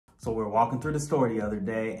So we're walking through the store the other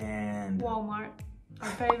day and... Walmart, our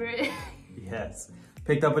favorite. Yes.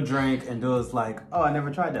 Picked up a drink and Dua was like, oh, I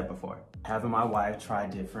never tried that before. Having my wife try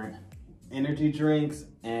different energy drinks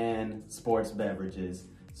and sports beverages.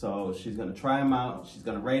 So she's gonna try them out. She's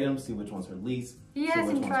gonna rate them, see which one's her least. He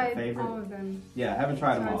hasn't tried all of them. Yeah, I haven't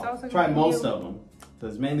tried them all. Tried most of them. So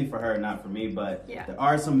it's mainly for her, not for me, but yeah, there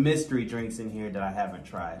are some mystery drinks in here that I haven't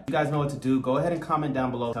tried. You guys know what to do. Go ahead and comment down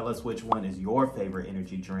below. Tell us which one is your favorite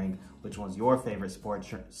energy drink, which one's your favorite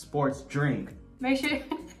sports drink. Make sure...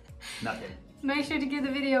 Nothing. Make sure to give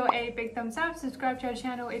the video a big thumbs up, subscribe to our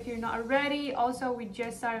channel if you're not already. Also, we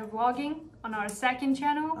just started vlogging on our second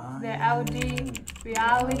channel, the LD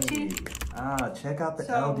Reality. Check out the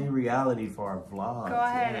LD Reality for our vlogs. Go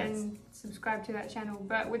ahead and subscribe to that channel.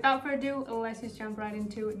 But without further ado, let's just jump right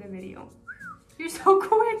into the video. You're so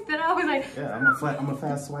quick that I was like... Yeah, I'm a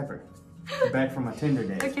fast swiper. Back from my Tinder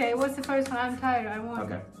days. Okay, what's the first one? I'm tired, I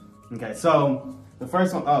want. Okay, so the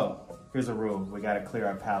first one, here's a rule. We gotta clear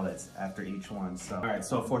our palates after each one. So, all right,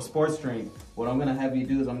 so for sports drink, what I'm gonna have you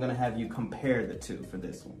do is I'm gonna have you compare the two for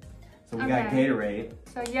this one. So we got Gatorade.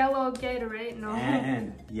 So yellow Gatorade, no.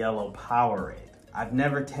 And yellow Powerade. I've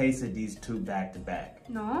never tasted these two back to back.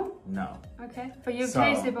 No? No. Okay, but you've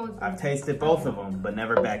tasted both of them. I've tasted both of them, but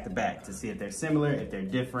never back to back to see if they're similar, if they're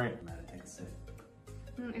different. I'm gonna take a sip.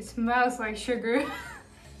 It smells like sugar.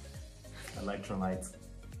 Electrolytes.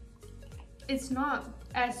 It's not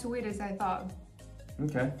as sweet as I thought.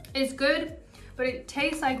 Okay. It's good, but it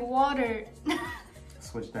tastes like water.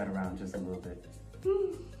 Switch that around just a little bit.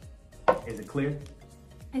 Is it clear?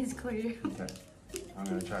 It's clear. Okay. I'm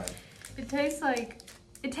gonna try it. It tastes like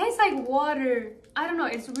water. I don't know,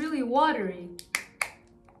 it's really watery.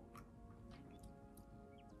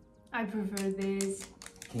 I prefer this.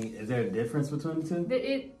 Is there a difference between the two?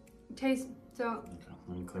 It tastes so... Okay,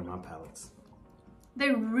 let me clear my palates.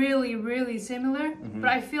 They're really, really similar, but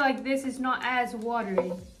I feel like this is not as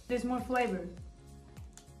watery. There's more flavor.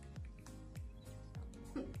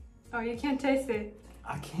 Oh, you can't taste it.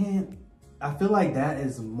 I can't. I feel like that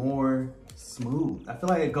is more smooth. I feel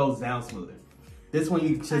like it goes down smoother. This one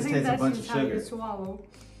you just taste a bunch of sugar. How you swallow.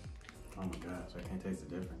 Oh my gosh, I can't taste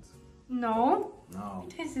the difference. No? No.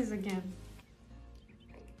 Taste this again.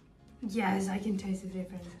 Yes, I can taste the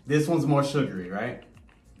difference. This one's more sugary, right?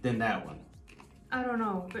 Than that one. I don't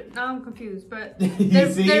know, but now I'm confused. But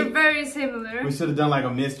they're very similar. We should have done like a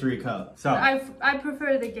mystery cup. So I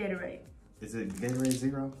prefer the Gatorade. Is it Gatorade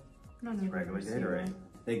Zero? No, it's regular Gatorade.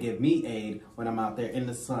 They give me aid when I'm out there in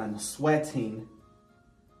the sun sweating.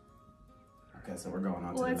 Okay, so we're going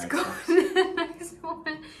on to the next one. Let's go to the next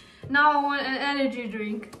one. Now I want an energy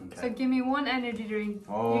drink. Okay. So give me one energy drink.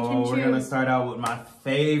 Oh, we're gonna start out with my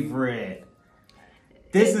favorite.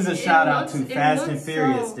 This is a shout out to Fast and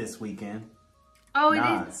Furious this weekend. Oh,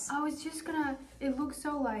 it is. I was just gonna. It looks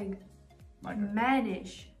so like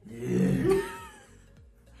mannish. Yeah.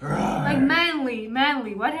 Like manly.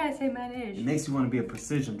 Why did I say mannish? It makes you want to be a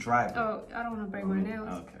precision driver. Oh, I don't want to break my nails.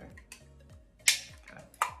 Okay.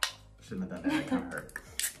 Shouldn't have done that. It kind of hurt.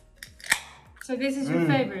 So this is your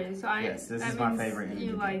favorite. So yes, this is my favorite.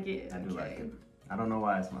 You like it. I do like it. I don't know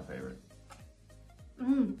why it's my favorite.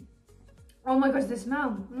 Oh my gosh, the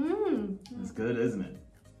smell. It's good, isn't it?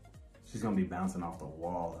 She's gonna be bouncing off the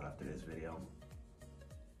wall after this video.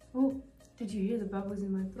 Oh, did you hear the bubbles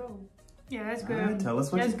in my throat? Yeah, that's good. Right, tell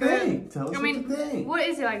us what you think. Tell us what you think. What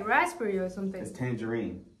is it, like raspberry or something? It's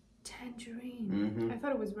tangerine. Tangerine. I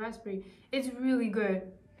thought it was raspberry. It's really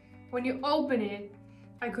good. When you open it,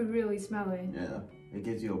 I could really smell it. Yeah, it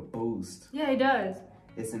gives you a boost. Yeah, it does.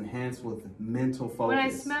 It's enhanced with mental focus. When I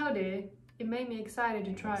smelled it, it made me excited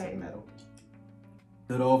to try it. Metal.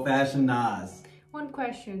 Good old fashioned Nas. One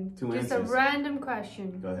question. Two Just answers. a random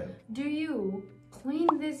question. Go ahead. Do you clean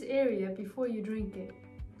this area before you drink it?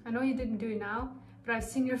 I know you didn't do it now, but I've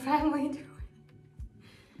seen your family do it.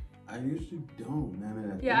 I usually don't,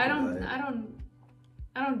 man. Yeah, I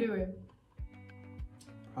don't do it.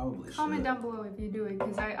 Probably should. Comment down below if you do it,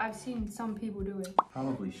 because I've seen some people do it.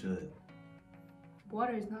 Probably should.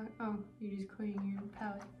 Water is not, you're just cleaning your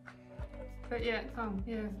palate. But yeah,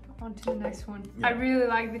 on to the next one. Yeah. I really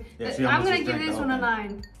like this. Yeah, I'm gonna give this one a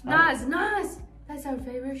 9. Nas! That's our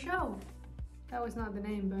favorite show. That was not the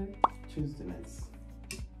name, but... Choose the next.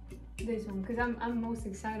 This one, because I'm most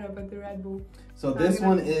excited about the Red Bull. So this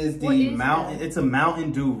one is the Mountain, it's a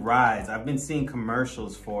Mountain Dew Rise. I've been seeing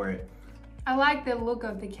commercials for it. I like the look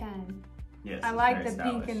of the can. Yes, I like the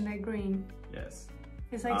pink and the green. Yes.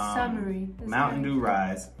 It's like summery. Mountain Dew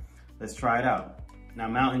Rise. Let's try it out. Now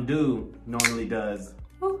Mountain Dew normally does...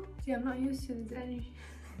 Oh, gee, I'm not used to this energy.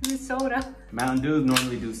 This soda. Mountain Dew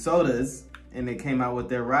normally do sodas and they came out with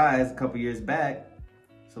their Rise a couple years back.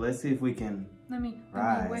 So let's see if we can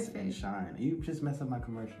rise and shine. You just messed up my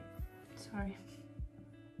commercial. Sorry.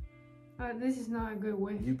 This is not a good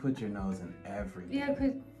whiff. You put your nose in everything. Yeah,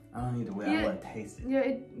 because... I don't need to whiff, I want to taste it.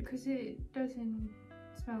 Yeah, because it doesn't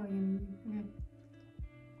smell like anything. Okay.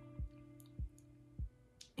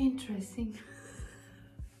 Interesting.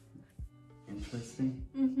 Interesting?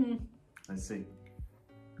 Mm-hmm. Let's see.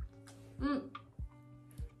 Do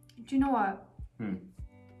you know what?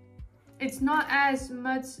 It's not as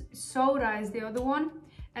much soda as the other one,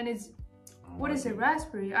 and it's what is it?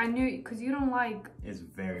 Raspberry. I knew because you don't like. It's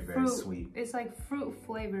very very sweet. It's like fruit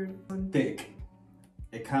flavored. Thick.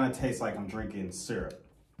 It kind of tastes like I'm drinking syrup.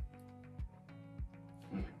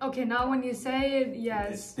 Okay, now when you say it,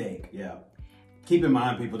 yes. It's thick. Yeah. Keep in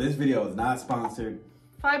mind, people, this video is not sponsored.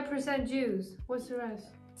 5% juice. What's the rest?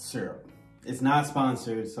 Syrup. It's not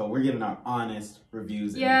sponsored, so we're giving our honest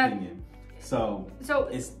reviews and opinion. So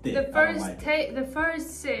it's thick. The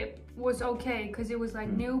first sip was okay because it was like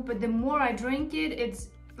new, but the more I drink it, it's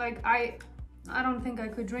like I don't think I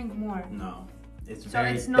could drink more. No, it's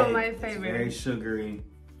it's not my favorite. It's very sugary.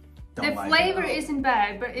 The flavor isn't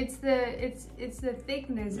bad, but it's the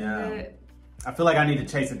thickness and the. I feel like I need to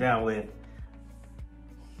chase it down with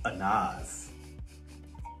a Nas.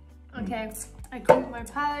 Okay, I cleaned my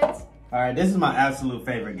palate. All right, this is my absolute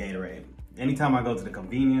favorite Gatorade. Anytime I go to the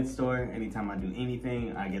convenience store, anytime I do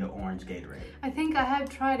anything, I get an orange Gatorade. I think I have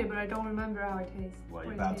tried it, but I don't remember how it tastes. Well,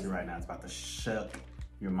 you're about to right now. It's about to shook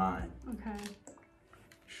your mind. Okay.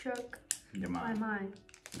 Shook your mind. My mind.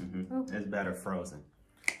 Okay. It's better frozen.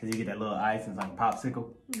 Cause you get that little ice and it's like a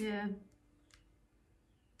popsicle. Yeah.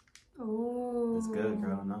 Oh. It's good,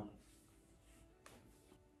 girl. No.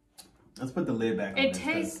 Let's put the lid back on. It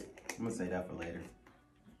tastes. I'm gonna say that for later.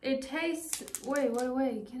 It tastes. Wait.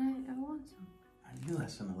 Can I want some? I knew I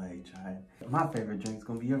shouldn't have let you try it. My favorite drink is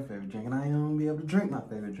gonna be your favorite drink, and I ain't gonna be able to drink my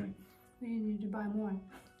favorite drink. We need to buy more.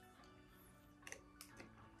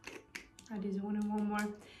 I just wanted one more.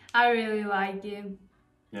 I really like it.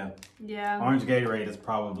 Yeah. Yeah. Orange Gatorade is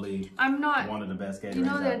probably one of the best Gatorades. You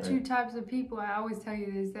know there are two types of people. I always tell you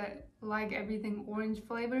this, that like everything orange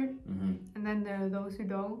flavored, and then there are those who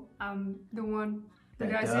don't. I'm the one who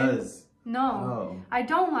does. No, I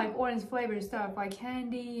don't like orange flavored stuff like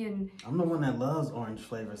candy and. I'm the one that loves orange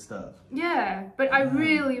flavored stuff. Yeah, but I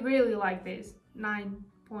really, really like this.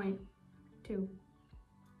 9.2.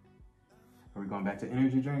 Are we going back to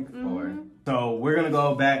energy drink? Or so we're gonna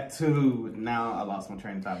go back to now. I lost my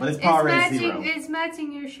train of thought, but it's Powerade Zero. It's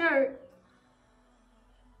matching your shirt.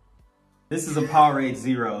 This is a Powerade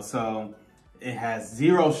Zero, so it has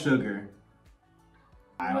 0 sugar.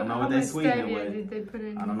 I don't know what they sweeten it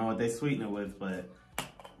with. I don't know what they sweeten it with, but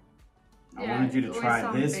I wanted you to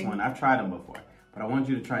try this one. I've tried them before, but I want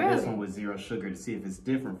you to try this one with 0 sugar to see if it's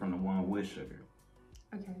different from the one with sugar.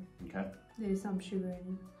 Okay. Okay. There's some sugar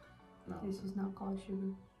in it. No. This is not called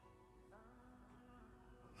sugar.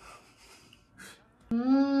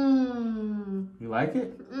 You like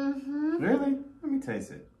it? Really? Let me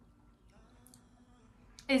taste it.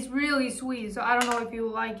 It's really sweet, so I don't know if you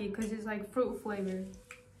like it because it's like fruit flavored.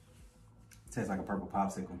 It tastes like a purple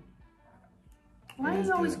popsicle. Why do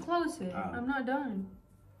you always close it? I'm not done.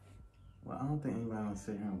 Well, I don't think anybody will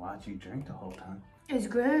sit here and watch you drink the whole time. It's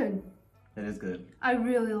good. It is good. I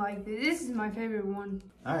really like this. This is my favorite one.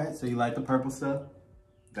 All right, so you like the purple stuff?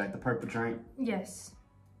 You like the purple drink? Yes.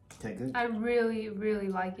 Okay, good. I really, really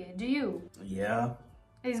like it. Do you? Yeah.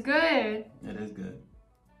 It's good. It is good.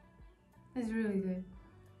 It's really good.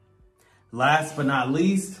 Last but not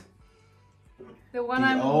least, the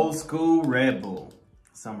old school Red Bull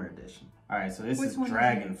Summer Edition. All right, so this is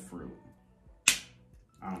dragon fruit.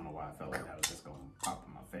 I don't know why I felt like that was just going to pop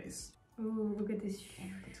in my face. Ooh, look at this.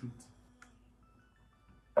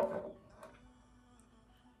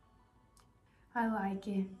 I like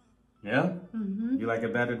it. Yeah? You like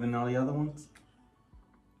it better than all the other ones?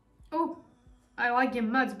 Oh, I like it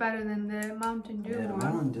much better than the Mountain Dew one. The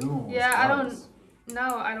Mountain Dew one. Yeah, I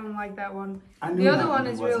don't like that one. The other one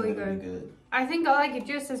is really good. I think I like it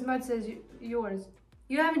just as much as yours.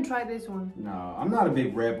 You haven't tried this one. No, I'm not a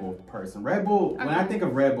big Red Bull person. Red Bull, when I think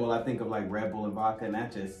of Red Bull, I think of like Red Bull and vodka, and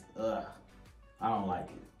that just, I don't like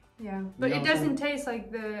it. Yeah, but it doesn't taste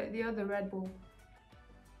like the other Red Bull.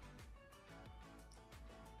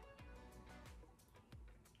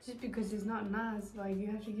 Just because it's not nice, like you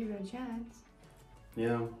have to give it a chance.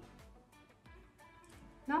 Yeah.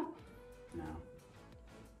 No? No.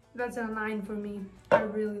 That's a 9 for me. I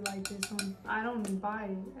really like this one. I don't buy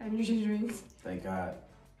energy drinks. Thank God.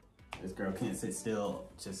 This girl can't sit still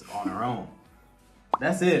just on her own.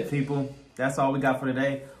 That's it, people. That's all we got for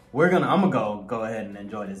today. I'm gonna go ahead and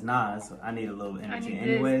enjoy this Nas. I need a little energy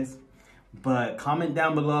anyways. But comment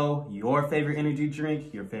down below your favorite energy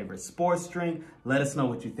drink, your favorite sports drink. Let us know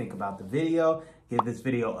what you think about the video. Give this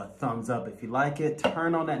video a thumbs up if you like it.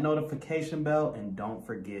 Turn on that notification bell and don't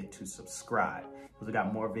forget to subscribe, because we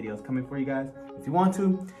got more videos coming for you guys. If you want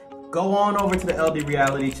to, go on over to the LD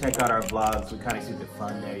Reality, check out our vlogs. We kind of keep it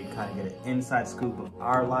fun there. You kind of get an inside scoop of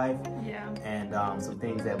our life. Yeah. And some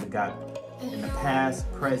things that we got in the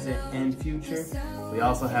past, present, and future. We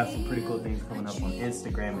also have some pretty cool things coming up on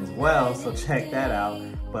Instagram as well, so check that out.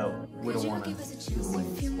 But we don't want to give away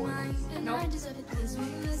any spoilers. Nope.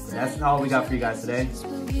 So that's all we got for you guys today. See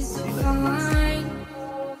you later.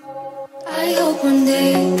 I hope one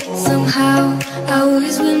day, somehow, I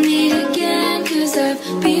always will meet again. Cause I've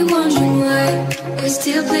been wondering why we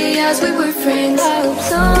still play as we were friends. I hope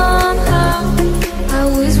somehow, I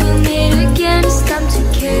always will meet again. It's time to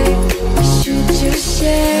care, we should just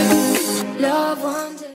share.